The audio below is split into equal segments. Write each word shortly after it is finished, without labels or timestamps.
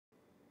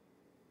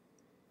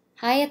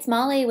Hi, it's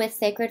Molly with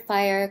Sacred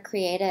Fire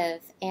Creative,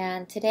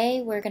 and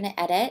today we're going to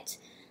edit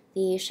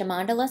the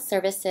Shamandala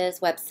Services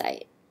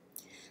website.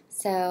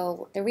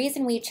 So the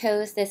reason we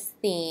chose this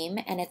theme,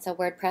 and it's a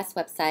WordPress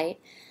website,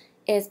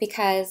 is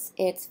because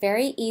it's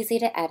very easy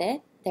to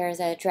edit.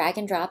 There's a drag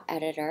and drop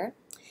editor,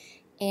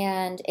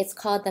 and it's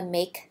called the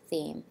Make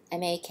theme,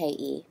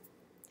 M-A-K-E.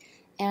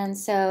 And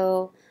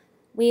so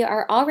we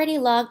are already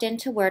logged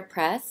into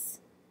WordPress,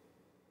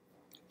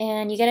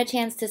 and you get a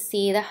chance to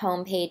see the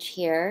home page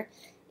here.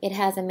 It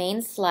has a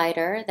main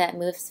slider that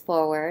moves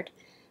forward,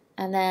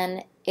 and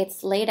then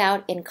it's laid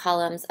out in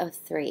columns of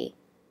 3.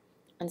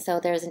 And so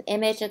there's an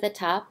image at the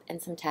top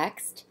and some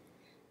text,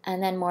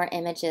 and then more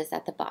images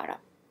at the bottom.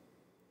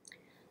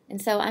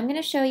 And so I'm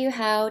going to show you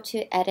how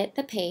to edit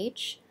the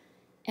page.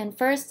 And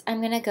first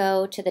I'm going to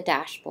go to the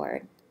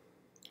dashboard.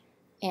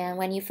 And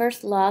when you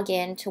first log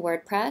in to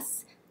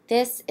WordPress,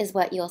 this is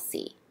what you'll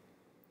see.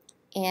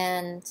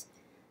 And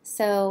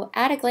so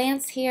at a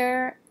glance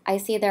here, I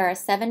see there are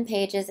 7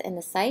 pages in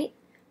the site.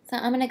 So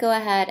I'm going to go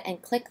ahead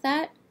and click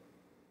that.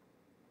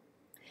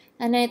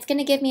 And then it's going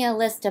to give me a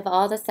list of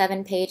all the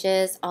 7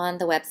 pages on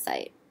the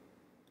website.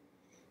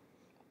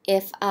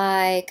 If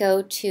I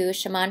go to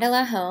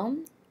Shamandala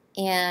Home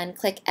and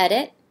click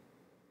Edit,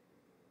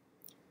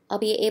 I'll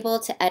be able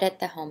to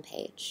edit the home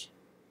page.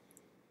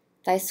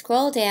 If I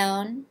scroll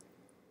down,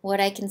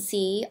 what I can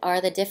see are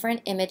the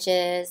different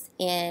images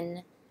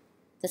in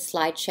the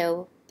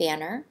slideshow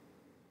banner.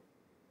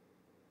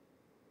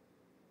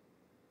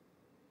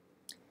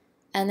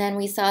 And then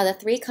we saw the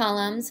 3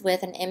 columns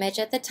with an image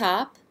at the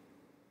top,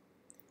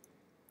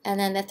 and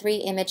then the 3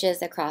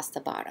 images across the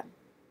bottom.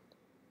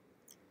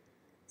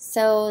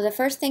 So the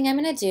first thing I'm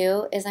going to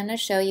do is I'm going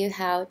to show you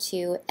how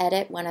to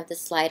edit one of the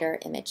slider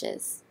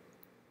images,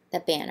 the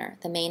banner,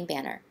 the main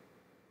banner.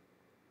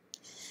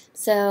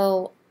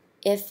 So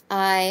if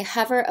I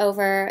hover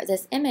over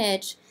this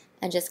image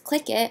and just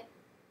click it,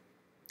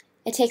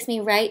 it takes me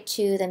right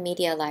to the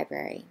media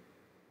library.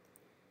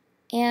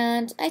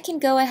 And I can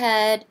go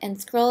ahead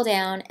and scroll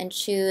down and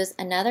choose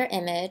another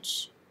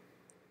image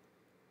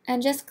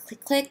and just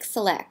click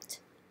Select.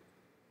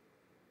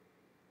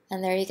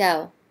 And there you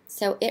go.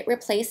 So it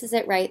replaces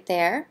it right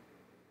there.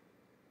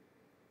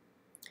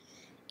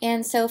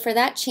 And so for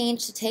that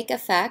change to take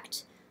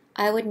effect,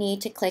 I would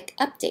need to click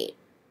Update.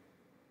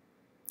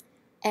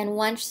 And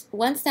once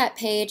that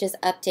page is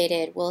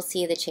updated, we'll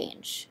see the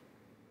change.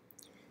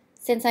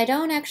 Since I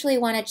don't actually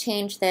want to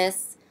change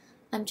this,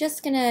 I'm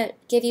just going to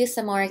give you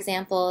some more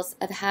examples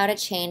of how to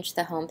change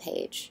the home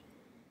page.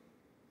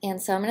 And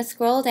so I'm going to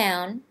scroll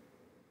down.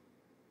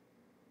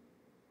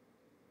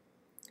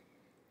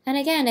 And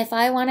again, if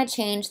I want to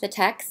change the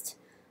text,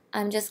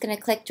 I'm just going to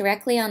click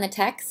directly on the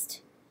text.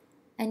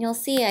 And you'll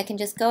see I can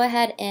just go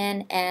ahead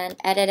in and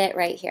edit it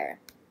right here.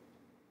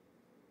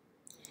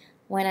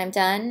 When I'm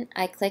done,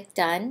 I click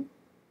Done.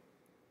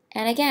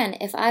 And again,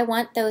 if I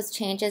want those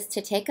changes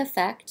to take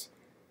effect,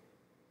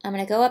 I'm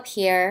going to go up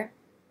here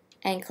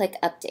and click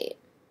Update.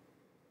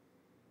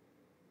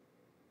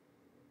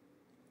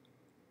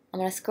 I'm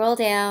going to scroll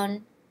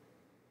down.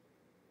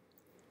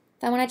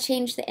 If I want to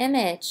change the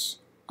image,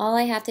 all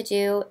I have to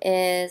do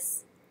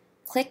is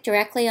click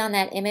directly on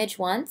that image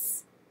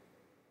once,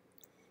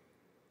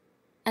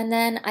 and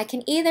then I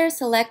can either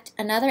select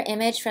another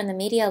image from the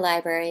media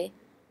library,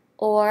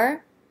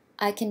 or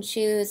I can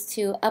choose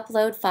to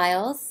upload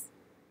files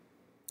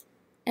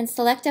and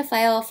select a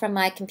file from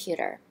my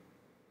computer.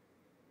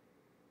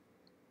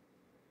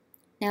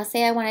 Now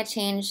say I want to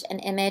change an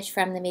image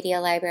from the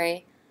media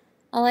library.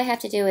 All I have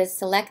to do is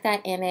select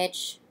that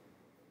image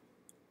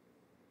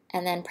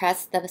and then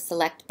press the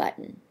select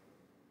button,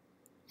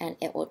 and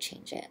it will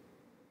change it.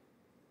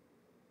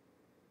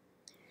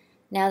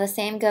 Now the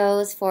same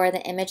goes for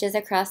the images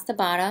across the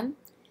bottom.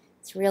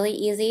 It's really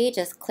easy,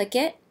 just click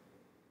it,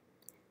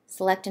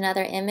 select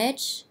another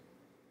image,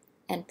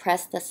 and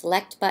press the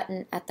select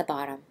button at the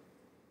bottom.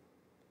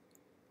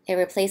 It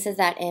replaces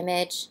that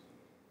image.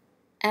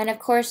 And of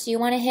course, you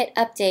want to hit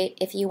Update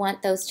if you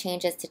want those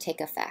changes to take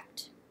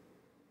effect.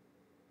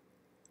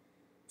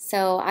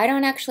 So I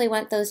don't actually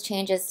want those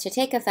changes to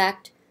take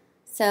effect,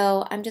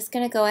 so I'm just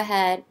going to go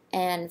ahead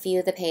and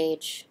view the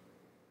page.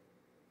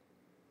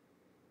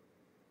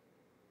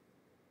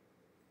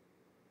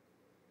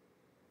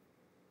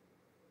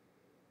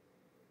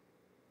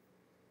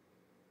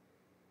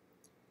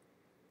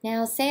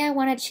 Now say I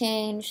want to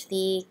change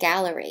the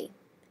gallery.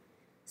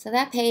 So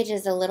that page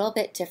is a little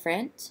bit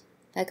different.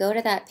 If I go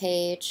to that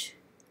page,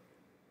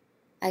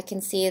 I can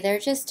see they're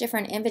just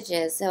different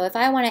images. So if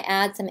I want to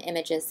add some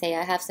images, say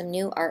I have some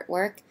new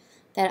artwork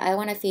that I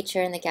want to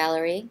feature in the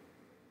gallery,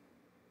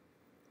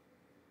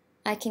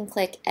 I can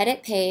click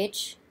Edit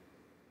Page,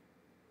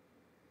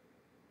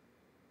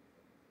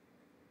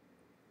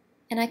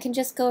 and I can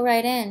just go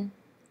right in.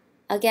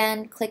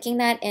 Again, clicking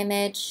that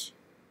image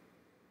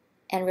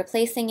and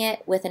replacing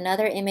it with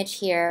another image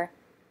here,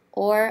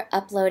 or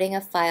uploading a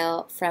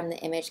file from the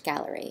image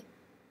gallery.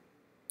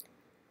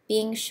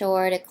 Being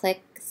sure to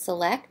click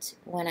Select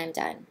when I'm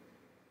done.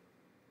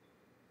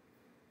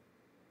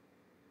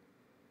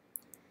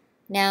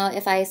 Now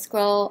if I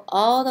scroll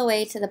all the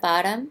way to the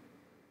bottom,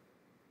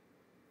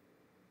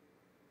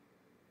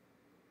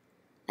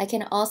 I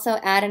can also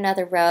add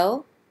another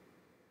row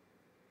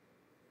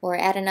or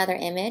add another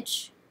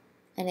image.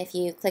 And if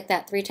you click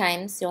that 3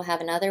 times, you'll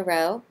have another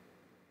row.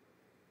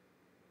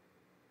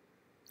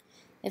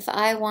 If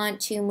I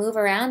want to move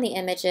around the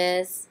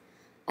images,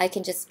 I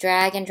can just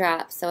drag and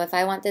drop. So if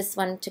I want this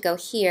one to go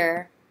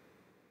here,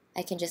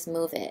 I can just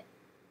move it.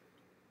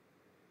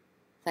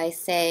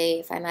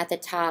 If I'm at the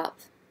top,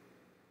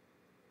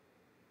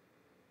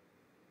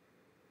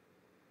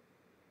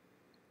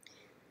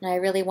 and I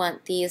really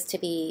want these to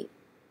be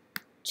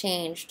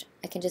changed,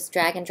 I can just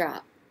drag and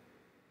drop.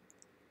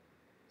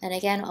 And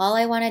again, all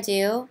I want to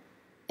do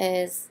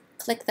is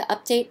click the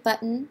update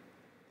button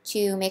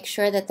to make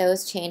sure that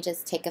those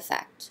changes take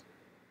effect.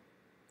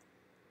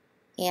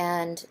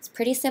 And it's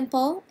pretty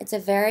simple. It's a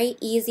very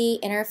easy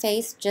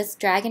interface, just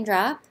drag and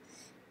drop.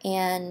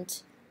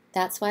 And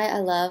that's why I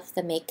love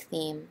the Make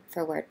theme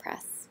for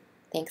WordPress.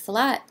 Thanks a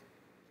lot.